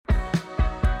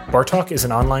Bar Talk is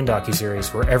an online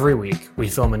docuseries where every week we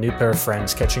film a new pair of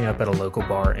friends catching up at a local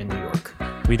bar in New York.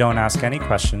 We don't ask any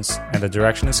questions, and the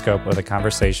direction and scope of the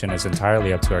conversation is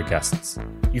entirely up to our guests.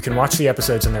 You can watch the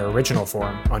episodes in their original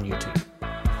form on YouTube.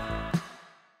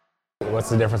 What's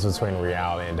the difference between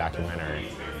reality and documentary?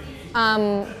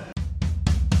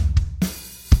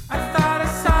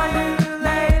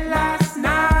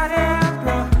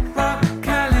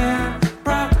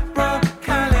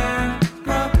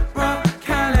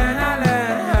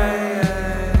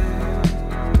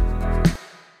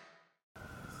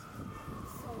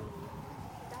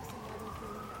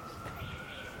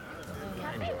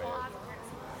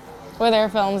 Were there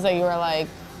films that you were like,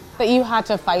 that you had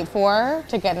to fight for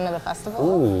to get into the festival?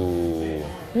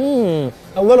 Ooh,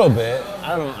 a little bit.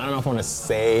 I don't know if I want to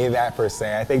say that per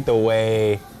se. I think the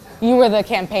way... You were the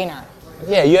campaigner.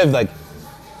 Yeah, you have like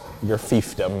your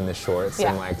fiefdom in the shorts, Yeah.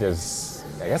 and like there's,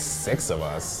 I guess, 6 of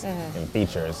us in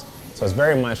features. So it's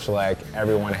very much like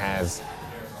everyone has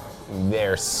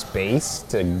their space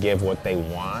to give what they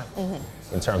want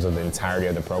in terms of the entirety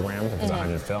of the program. If it's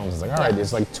 100 films, it's like, all right,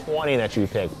 there's like 20 that you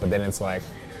pick, but then it's like,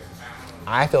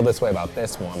 I feel this way about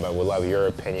this one, but would love your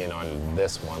opinion on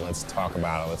this one. Let's talk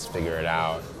about it, let's figure it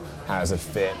out. How does it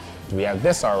fit? Do we have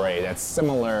this already that's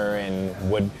similar and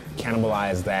would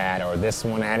cannibalize that, or this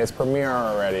one had its premiere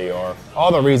already, or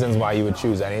all the reasons why you would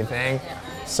choose anything.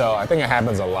 So I think it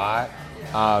happens a lot.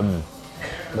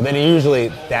 But then usually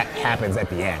that happens at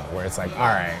the end, where it's like, all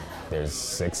right, there's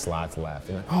 6 slots left.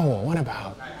 And like, oh, well, what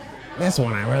about this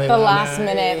one? I really The love last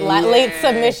minute, late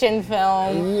submission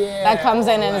film that comes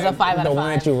in and is a 5 out of 5. The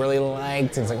one that you really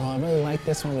liked, it's like, oh, I really like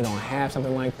this one. We don't have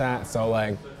something like that. So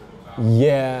like,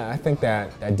 yeah, I think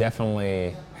that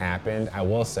definitely happened. I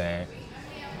will say,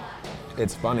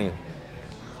 it's funny.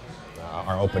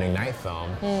 Our opening night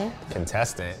film,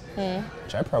 Contestant,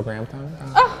 which I programmed on.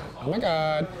 Oh my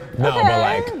God. No, Okay. but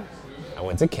like, I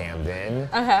went to Camden.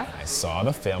 I saw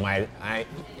the film. I'd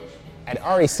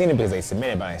already seen it because they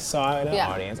submitted, but I saw it in the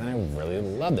audience and I really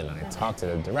loved it. And I talked to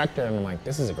the director and I'm like,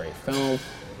 this is a great film.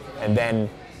 And then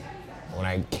when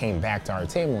I came back to our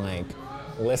team, like,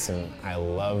 listen, I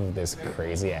love this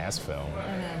crazy ass film.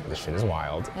 This shit is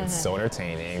wild. It's so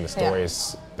entertaining. The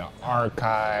stories, the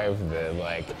archive, the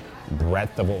like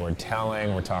breadth of what we're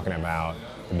telling. We're talking about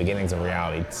the beginnings of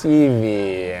reality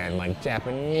TV and like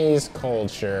Japanese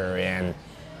culture and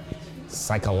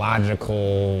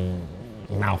psychological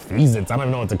malfeasance. I don't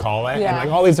even know what to call it. And like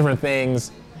all these different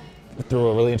things through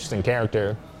a really interesting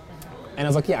character. And I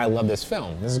was like, yeah, I love this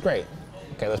film. This is great.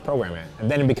 Okay, let's program it.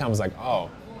 And then it becomes like, oh,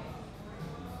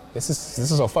 this is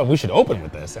so fun. We should open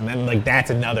with this. And then like that's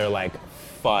another like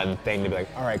fun thing to be like,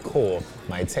 all right, cool.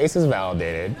 My taste is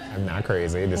validated. I'm not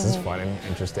crazy. This is fun and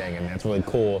interesting. And that's really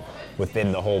cool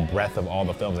within the whole breadth of all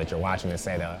the films that you're watching to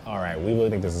say that, all right, we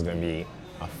really think this is going to be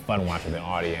a fun watch with the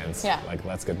audience. Yeah. Like,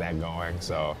 let's get that going.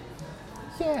 So,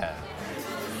 yeah.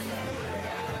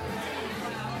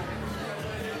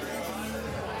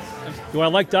 Do I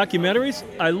like documentaries?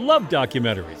 I love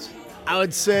documentaries. I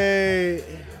would say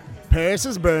Paris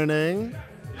is Burning.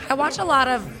 I watch a lot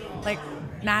of like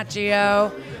Nat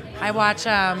Geo. I watch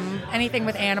anything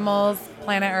with animals,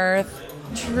 Planet Earth.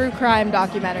 True crime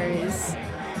documentaries.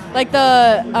 Like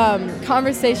the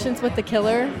Conversations with the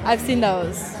Killer. I've seen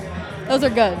those. Those are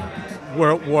good.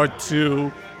 World War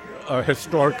II,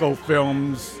 historical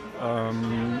films,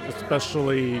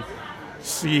 especially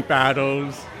sea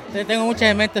battles. Tengo muchas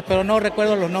en mente, pero no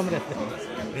recuerdo los nombres.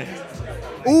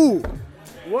 Ooh!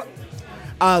 What?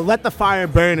 Let the Fire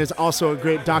Burn is also a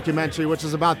great documentary, which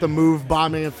is about the MOVE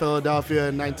bombing in Philadelphia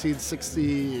in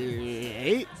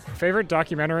 1968. Favorite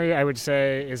documentary, I would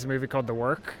say, is a movie called The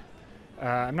Work.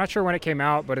 I'm not sure when it came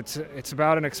out, but it's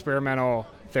about an experimental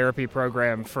therapy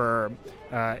program for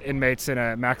inmates in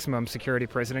a maximum security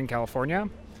prison in California.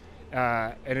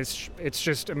 And it's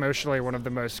just emotionally one of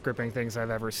the most gripping things I've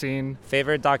ever seen.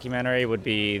 Favorite documentary would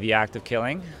be The Act of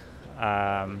Killing.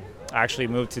 I actually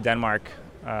moved to Denmark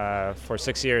for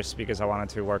 6 years because I wanted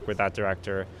to work with that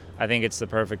director. I think it's the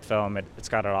perfect film. It's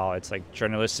got it all. It's like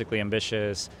journalistically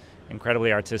ambitious,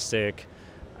 incredibly artistic,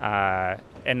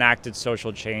 enacted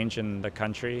social change in the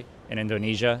country, in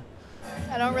Indonesia.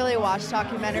 I don't really watch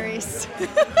documentaries.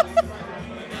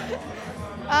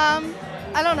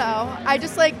 I don't know. I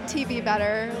just like TV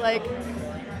better. Like,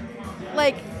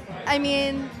 I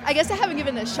mean, I guess I haven't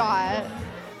given it a shot.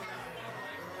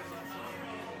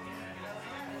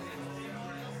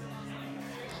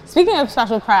 Speaking of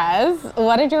special press,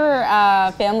 what did your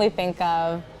family think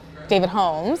of David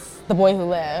Holmes, The Boy Who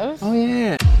Lived? Oh,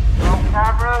 yeah.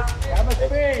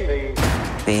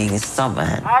 Being a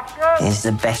stuntman is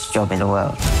the best job in the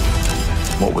world.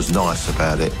 What was nice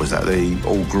about it was that they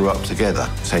all grew up together,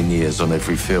 10 years on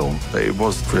every film. But it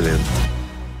was brilliant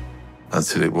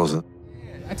until it wasn't.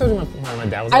 I told you my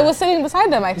dad was I there. was sitting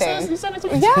beside them, I think. You said it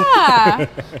to me. Yeah.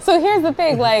 So here's the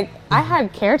thing, like, I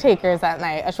had caretakers that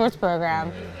night, a shorts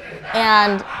program,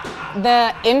 and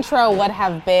the intro would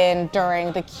have been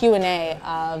during the Q&A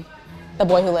of The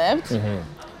Boy Who Lived. Mm-hmm.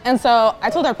 And so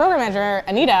I told our program manager,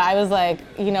 Anita, I was like,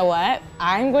 you know what?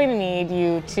 I'm going to need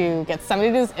you to get somebody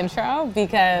to do this intro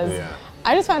because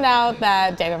I just found out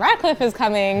that Daniel Radcliffe is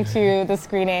coming to the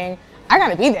screening. I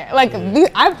gotta be there. Like,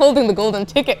 I'm holding the golden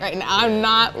ticket right now. I'm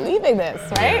not leaving this,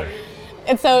 right?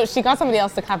 And so she got somebody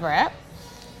else to cover it.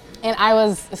 And I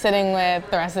was sitting with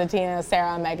the rest of the team,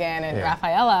 Sarah, Megan, and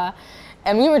Rafaela.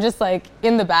 And we were just like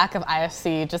in the back of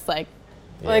IFC, just like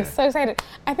so excited.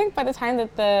 I think by the time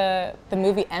that the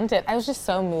movie ended, I was just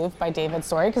so moved by David's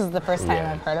story because it's the first time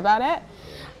I've heard about it.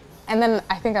 And then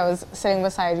I think I was sitting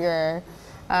beside your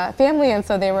family, and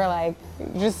so they were like,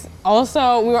 we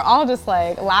were all just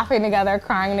like laughing together,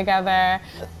 crying together.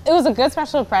 It was a good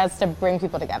special press to bring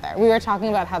people together. We were talking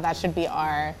about how that should be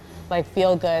our like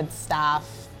feel-good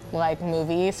staff like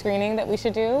movie screening that we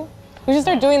should do. We should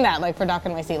start doing that like for Doc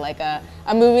NYC, like a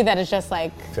movie that is just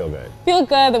like feel good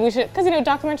that we should, because you know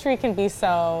documentary can be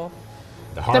so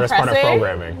the hardest part of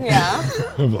programming. Yeah.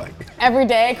 Like every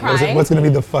day crying. What's going to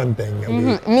be the fun thing?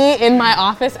 Me in my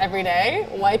office every day,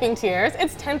 wiping tears.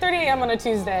 It's 10:30 a.m. on a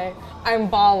Tuesday. I'm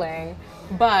bawling,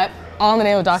 but all in the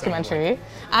name of documentary.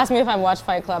 Ask me if I've watched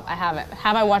Fight Club. I haven't.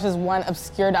 Have I watched this one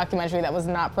obscure documentary that was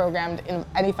not programmed in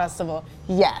any festival?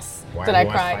 Yes. Did I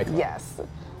cry? Yes.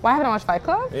 Why haven't I watched Fight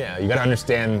Club? Yeah, you got to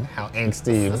understand how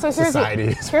angsty So society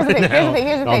is. Here's the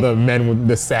thing. All the men,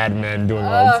 the sad men doing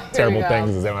all terrible things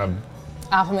because they don't have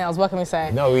alpha males. What can we say?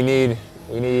 No, we need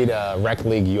Rec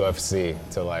League UFC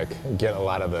to like get a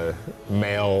lot of the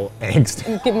male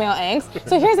angst. Get male angst.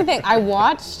 So here's the thing. I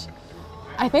watched,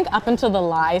 I think up until the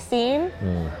lie scene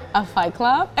of Fight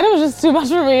Club, and it was just too much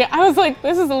for me. I was like,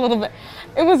 this is a little bit.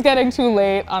 It was getting too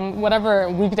late on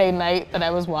whatever weekday night that I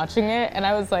was watching it, and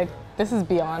I was like, this is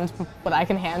beyond what I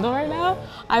can handle right now.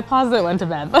 I paused it and went to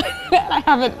bed, but I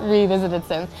haven't revisited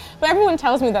since. But everyone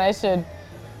tells me that I should.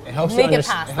 It helps make you, it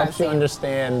past it helps that you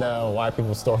understand why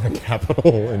people storm the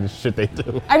Capitol and shit they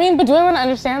do. I mean, but do I want to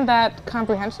understand that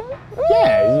comprehension?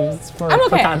 Yeah, it's for, I'm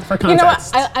okay. for context. You know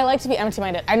what? I like to be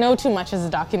empty-minded. I know too much as a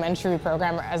documentary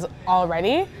programmer as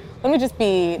already. Let me just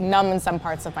be numb in some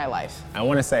parts of my life. I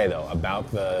want to say though about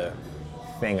the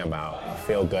thing about a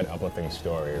feel-good, uplifting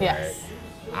story, yes. right?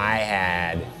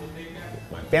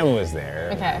 My family was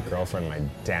there. Okay. My girlfriend, my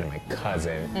dad, and my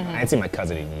cousin. I hadn't seen my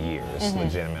cousin in years,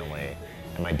 legitimately.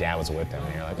 And my dad was with them,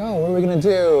 and they're like, "Oh, what are we gonna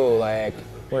do? Like,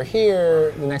 we're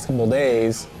here the next couple of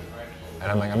days." And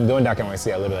I'm like, "I'm doing Doc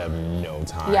NYC. I literally have no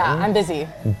time." Yeah, I'm busy.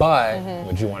 But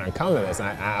would you want to come to this? And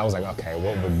I was like, "Okay,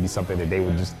 what would be something that they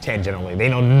would just tangentially? They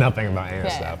know nothing about any of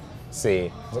this stuff. See,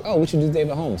 I was like, oh, we should do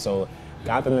David Holmes." So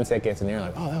got them the tickets, and they're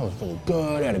like, "Oh, that was really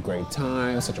good. I had a great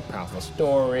time. Such a powerful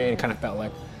story." And it kind of felt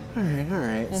like, all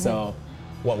right. So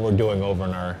what we're doing over in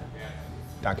our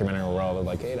documentary world,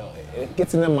 like, you know, it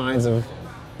gets in the minds of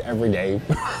the everyday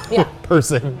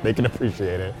person. They can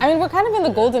appreciate it. I mean, we're kind of in the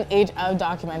golden age of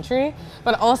documentary,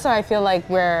 but also I feel like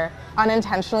we're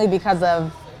unintentionally, because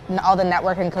of all the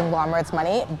network and conglomerates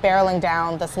money, barreling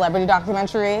down the celebrity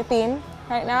documentary theme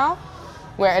right now,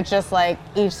 where it's just like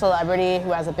each celebrity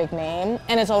who has a big name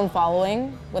and its own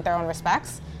following with their own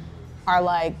respects are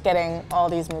like getting all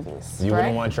these movies. You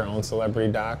wouldn't want your own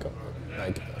celebrity doc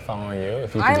like following you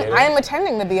if you could get it? I am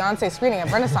attending the Beyonce screening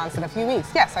of Renaissance in a few weeks.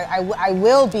 Yes, I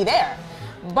will be there.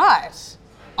 But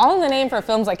all in the name for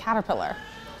films like Caterpillar.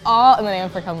 All in the name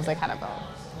for films like Caterpillar.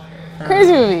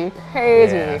 Crazy movie.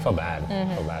 Crazy movie. I feel bad.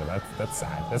 I feel bad. That's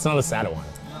sad. That's not a sad one.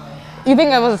 You think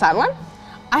that was a sad one?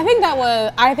 I think that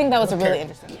was a really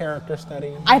interesting character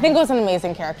study. I think it was an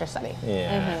amazing character study.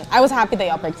 Yeah. I was happy they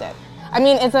all picked it. I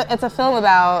mean, it's a film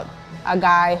about a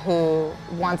guy who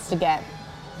wants to get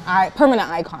permanent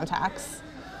eye contacts,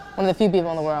 one of the few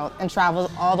people in the world, and travels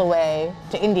all the way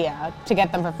to India to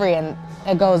get them for free, and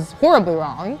it goes horribly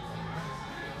wrong.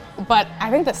 But I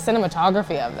think the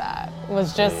cinematography of that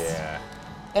was just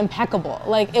impeccable.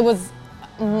 Like, it was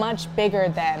much bigger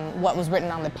than what was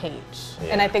written on the page.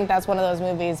 And I think that's one of those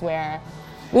movies where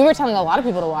we were telling a lot of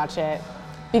people to watch it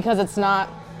because it's not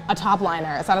a top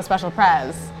liner, it's not a special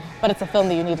press, but it's a film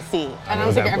that you need to see. And I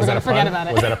don't think you're ever going to forget about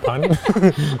it. Was that a pun?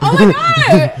 Oh my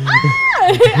God!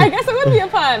 I guess it would be a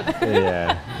pun.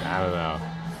 Yeah, I don't know.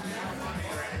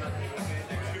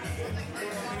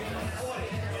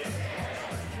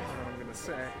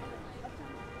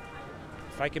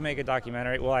 If I could make a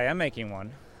documentary, well, I am making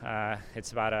one.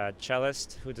 It's about a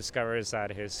cellist who discovers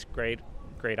that his great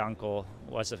uncle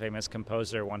was a famous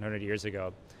composer 100 years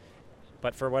ago.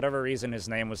 But for whatever reason, his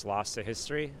name was lost to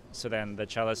history. So then the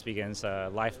cellist begins a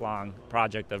lifelong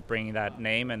project of bringing that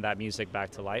name and that music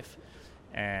back to life.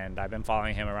 And I've been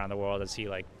following him around the world as he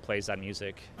plays that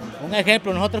music. Un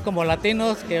ejemplo, nosotros como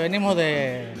latinos que venimos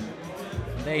de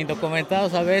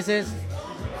indocumentados a veces,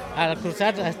 al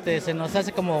cruzar se nos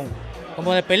hace como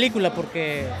de película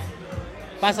porque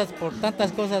pasas por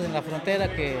tantas cosas en la frontera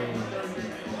que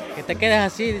te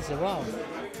quedas así y dices, wow.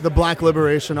 The Black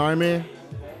Liberation Army?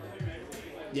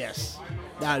 Yes,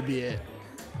 that would be it.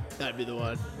 That would be the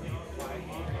one.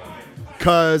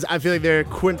 Because I feel like they're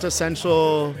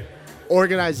quintessential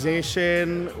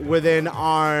organization within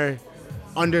our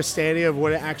understanding of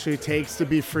what it actually takes to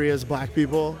be free as Black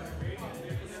people.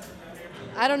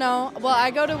 I don't know. Well,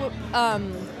 I go to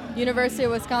University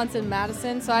of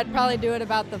Wisconsin-Madison, so I'd probably do it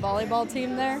about the volleyball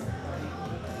team there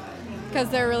because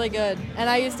they're really good, and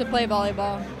I used to play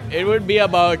volleyball. It would be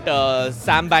about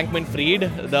Sam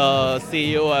Bankman-Fried, the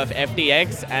CEO of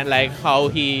FTX, and like how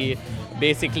he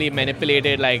basically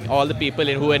manipulated like all the people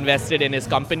who invested in his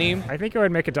company. I think I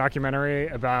would make a documentary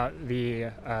about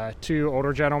the two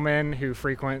older gentlemen who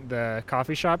frequent the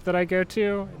coffee shop that I go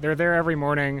to. They're there every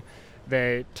morning.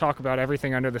 They talk about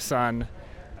everything under the sun,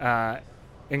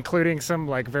 including some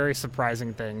like very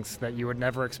surprising things that you would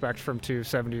never expect from two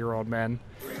 70-year-old men.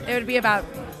 It would be about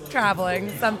traveling,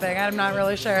 something. I'm not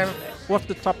really sure. Off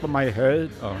the top of my head,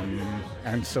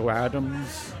 Ansel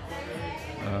Adams,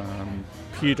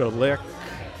 Peter Lick.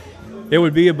 It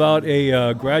would be about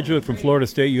a graduate from Florida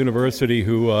State University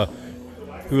who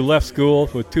left school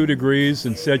with 2 degrees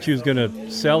and said she was going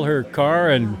to sell her car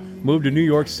and move to New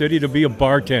York City to be a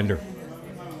bartender.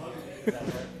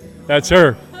 That's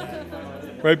her.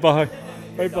 Right behind.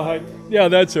 Yeah,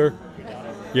 that's her.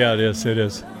 Yeah, it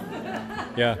is.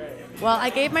 Yeah. Well, I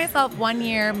gave myself 1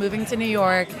 year moving to New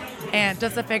York and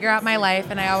just to figure out my life,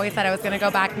 and I always said I was going to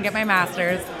go back and get my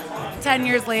master's. 10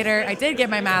 years later, I did get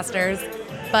my master's,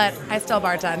 but I still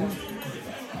bartend.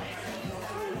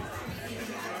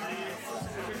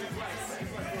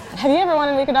 Have you ever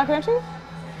wanted to make a documentary?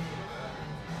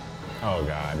 Oh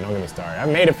God, don't get me started. I've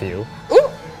made a few. Ooh.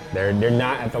 They're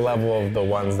not at the level of the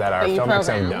ones that our filmmakers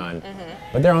have done,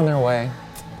 but they're on their way.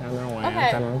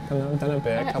 Okay. I've done a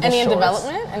bit. Okay. Couple Any in shorts.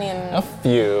 Development? Any in? A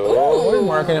few. Ooh. We're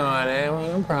working on it.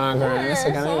 We're in progress.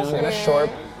 I got a short.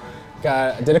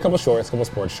 Did a couple shorts, couple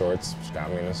sports shorts, which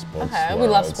got me in the sports. Okay, world. we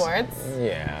love sports.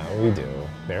 Yeah, we do.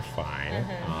 They're fine.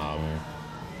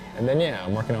 And then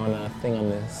I'm working on a thing on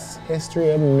this history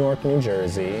of Newark, New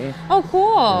Jersey. Oh,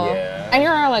 cool. Yeah. And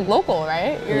you're like local,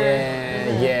 right?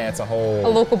 Yeah, it's a whole. A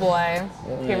local boy.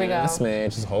 Here we go. A smidge.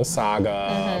 It's a whole saga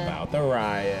about the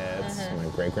riots. My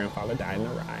great grandfather died in the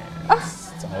riots.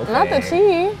 Oh, it's a whole not thing. the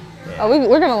tea. Yeah. Oh,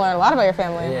 we're gonna learn a lot about your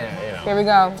family. Yeah. Here we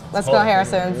go. Let's go,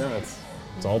 Harrisons.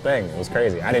 It's a whole thing. It was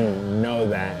crazy. I didn't know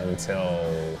that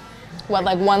until. What,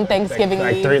 like one Thanksgiving?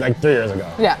 Like 3 years ago.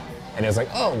 Yeah. And it was like,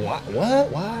 oh, what?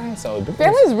 Why? So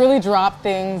families really drop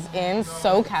things in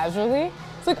so casually.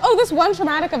 It's like, oh, this one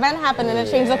traumatic event happened and it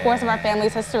changed the course of our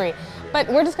family's history. But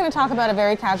we're just going to talk about it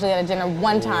very casually at a dinner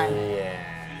one time. Yeah.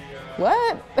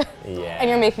 What? Yeah. And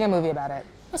you're making a movie about it.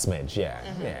 A smidge, yeah.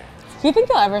 Do you think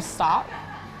you'll ever stop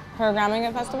programming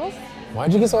at festivals?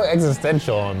 Why'd you get so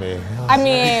existential on me? I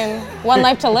mean, one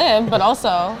life to live, but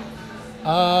also.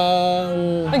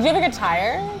 Like, do you ever get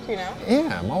tired? You know?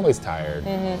 Yeah, I'm always tired.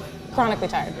 Chronically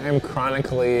tired. I'm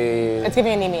chronically. It's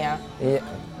giving anemia.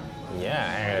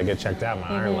 Yeah, I gotta get checked out, my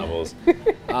iron levels.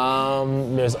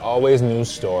 There's always new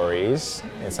stories,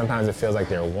 and sometimes it feels like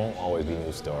there won't always be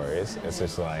new stories. It's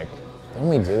just like, didn't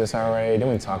we do this already?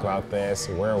 Didn't we talk about this?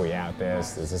 Where are we at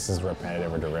this? Is this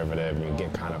repetitive or derivative? And you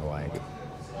get kind of like,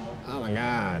 oh my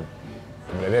God.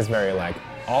 But it is very like,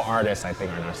 all artists I think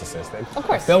are narcissistic. Of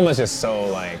course. Film is just so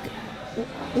like,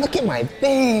 look at my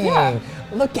thing. Yeah.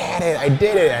 Look at it. I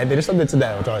did it. There's something to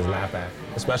that which I always laugh at,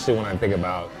 especially when I think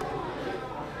about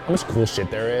how much cool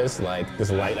shit there is. Like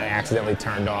this light I accidentally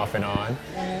turned off and on.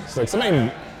 It's like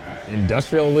somebody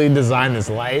industrially designed this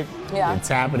light. Yeah. You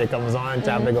tap it, it comes on,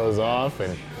 tap it, goes off,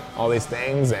 and all these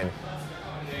things, and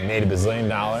made $1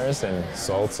 bazillion and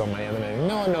sold so many of them, and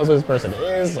no one knows who this person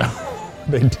is.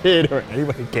 They did, or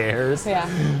anybody cares.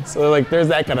 Yeah. So like, there's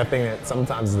that kind of thing that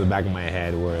sometimes is in the back of my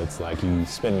head, where it's like you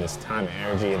spend this time and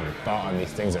energy and thought on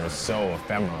these things that are so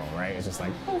ephemeral, right? It's just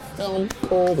like, oh, film,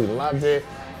 cool, we loved it.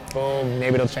 Boom,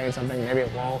 maybe it'll change something, maybe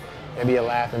it won't. Maybe you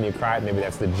laugh, maybe you cry, maybe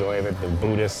that's the joy of it. The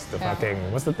Buddhists, the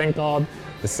fucking, what's the thing called?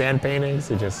 The sand paintings,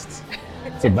 you just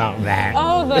It's about that.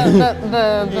 Oh,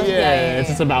 It's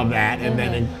just about that, and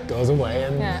then it goes away,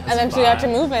 and Yeah, it's and then you have to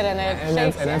fine. move it, and it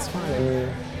shakes. And that's fine. I mean,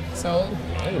 so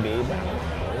maybe, but.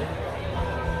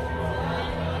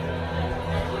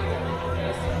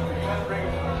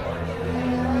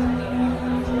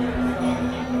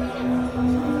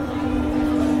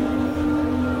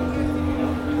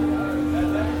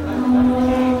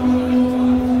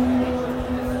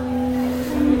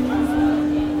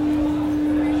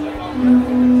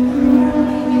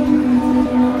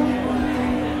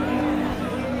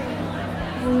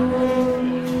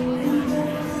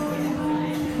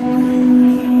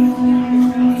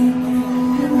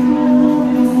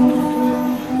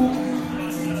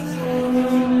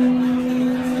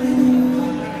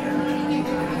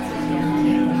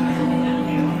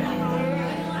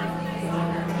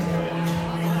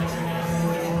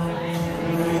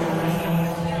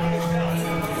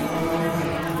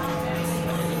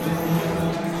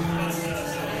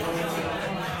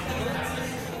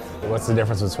 What's the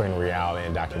difference between reality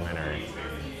and documentary?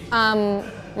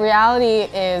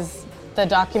 Reality is the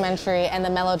documentary and the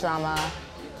melodrama.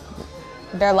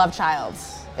 They're love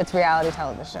childs. It's reality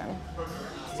television.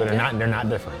 So they're not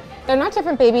different. They're not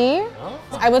different, baby.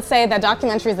 I would say that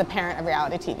documentary is the parent of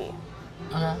reality TV.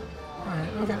 Okay.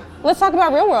 Okay. Let's talk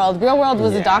about Real World. Real World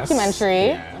was a Yes, documentary.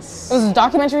 yes. It was a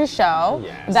documentary show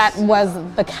Yes. that was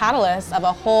the catalyst of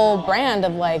a whole brand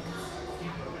of like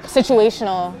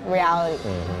situational reality,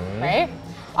 right?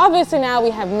 Obviously now we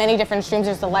have many different streams.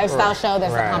 There's the lifestyle show,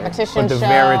 there's the competition but the show.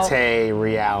 verite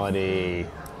reality.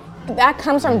 That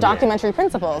comes from documentary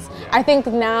principles. I think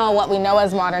now what we know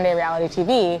as modern day reality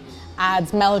TV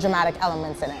adds melodramatic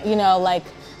elements in it. You know, like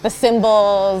the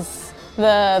symbols,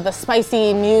 the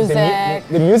spicy music.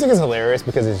 The music is hilarious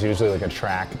because it's usually like a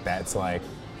track that's like,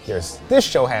 this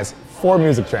show has 4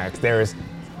 music tracks. There's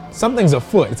something's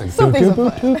afoot. It's like Something's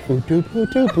afoot.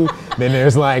 Then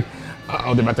there's like,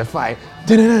 oh, they're about to fight.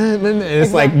 And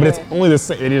it's like, but it's only the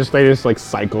same. They just like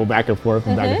cycle back and forth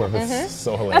and back and forth. It's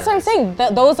so hilarious. That's what I'm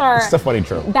saying. Those are. It's a funny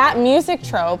trope. That music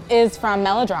trope is from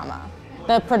melodrama.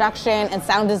 The production and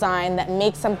sound design that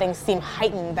makes something seem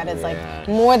heightened, that it's like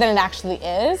more than it actually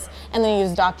is. And then you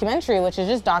use documentary, which is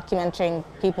just documenting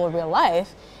people in real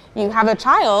life. You have a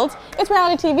child, it's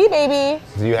reality TV, baby.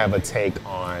 Do you have a take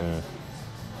on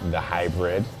the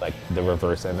hybrid, like the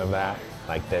reverse end of that?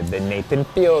 Like the Nathan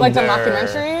Fielder. Like the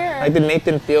mockumentary? Like the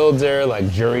Nathan Fielder, like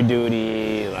Jury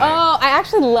Duty. Like, Oh, I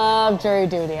actually love Jury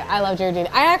Duty. I love Jury Duty.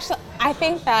 I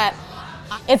think that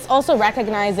it's also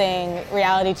recognizing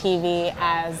reality TV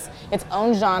as its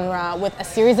own genre with a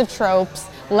series of tropes,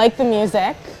 like the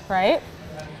music, right?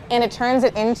 And it turns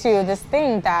it into this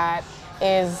thing that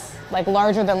is like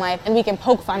larger than life and we can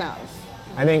poke fun of.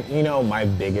 I think, you know,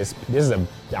 this is a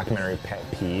documentary pet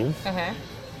peeve. Okay.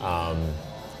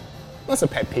 Less a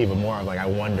pet peeve, but more of like, I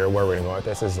wonder where we're gonna go with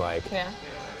this is like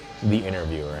the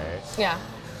interview, right? Yeah.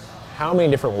 How many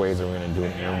different ways are we gonna do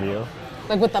an interview?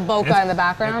 Like with the bokeh in the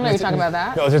background? Are you talking about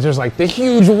that? No, it's just like the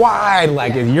huge wide,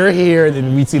 like if you're here,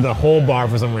 then we see the whole bar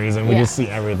for some reason. We just see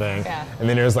everything. Yeah. And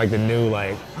then there's like the new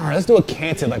like, all right, let's do a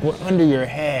canted, like we're under your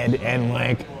head and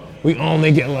like we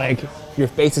only get like your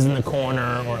face is in the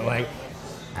corner or like,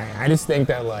 I just think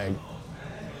that like,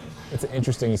 it's an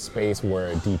interesting space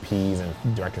where DPs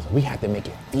and directors, we have to make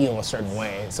it feel a certain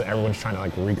way. So everyone's trying to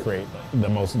like recreate the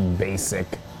most basic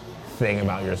thing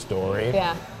about your story.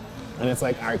 Yeah. And it's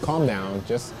like, all right, calm down.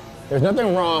 There's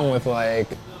nothing wrong with like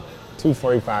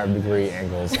 245-degree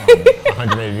angles on a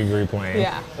 180-degree plane.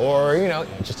 Yeah. Or, you know,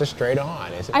 just a straight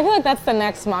on. I feel like that's the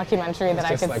next mockumentary that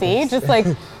I just could like- see. Just like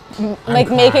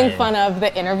making crying. fun of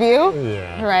the interview,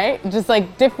 Yeah. right? Just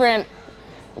like different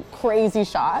crazy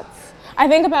shots. I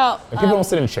think about Like, people don't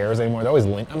sit in chairs anymore. They're always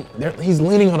he's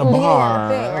leaning on a bar.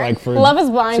 thing, right? Like for Love is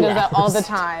Blind 2 does that all the hours.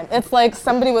 time. It's like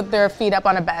somebody with their feet up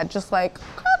on a bed, just like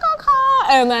caw, caw, caw,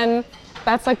 and then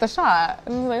that's like the shot.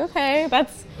 And I was like, okay,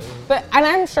 and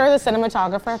I'm sure the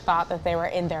cinematographer thought that they were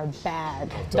in their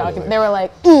bag. Totally. They were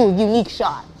like, ooh, unique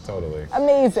shot. Totally.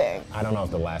 Amazing. I don't know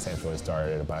if the last Ants really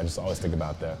started it, but I just always think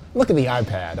about look at the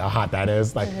iPad, how hot that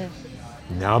is. Like,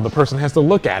 now the person has to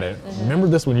look at it. Remember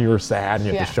this when you were sad and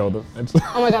you have to show them.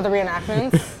 Oh my God, the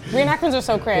reenactments. Reenactments are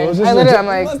so cringe. The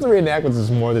reenactments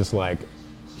is more just like,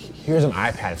 here's an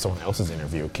iPad of someone else's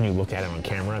interview. Can you look at it on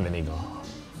camera? And then you go,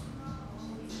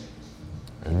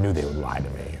 I knew they would lie to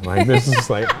me. Like, this is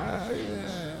like,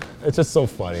 it's just so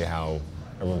funny how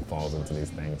everyone falls into these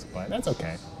things, but that's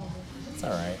okay. It's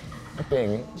all right.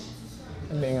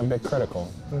 I'm being a bit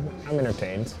critical. I'm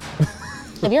entertained.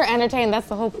 If you're entertained, that's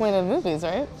the whole point of the movies,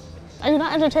 right? Are you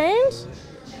not entertained?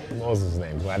 What was his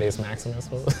name? Gladius Maximus?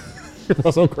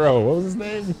 Russell Crowe. What was his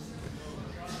name?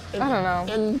 I don't know.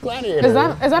 In Gladiator. Is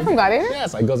that from Gladiator?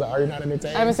 Yes, like goes, are you not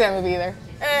entertained? I haven't seen that movie either.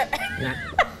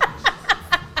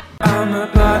 I'm a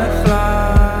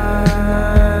butterfly,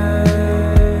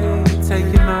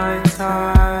 taking my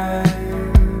time.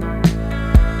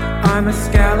 I'm a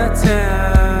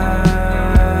skeleton.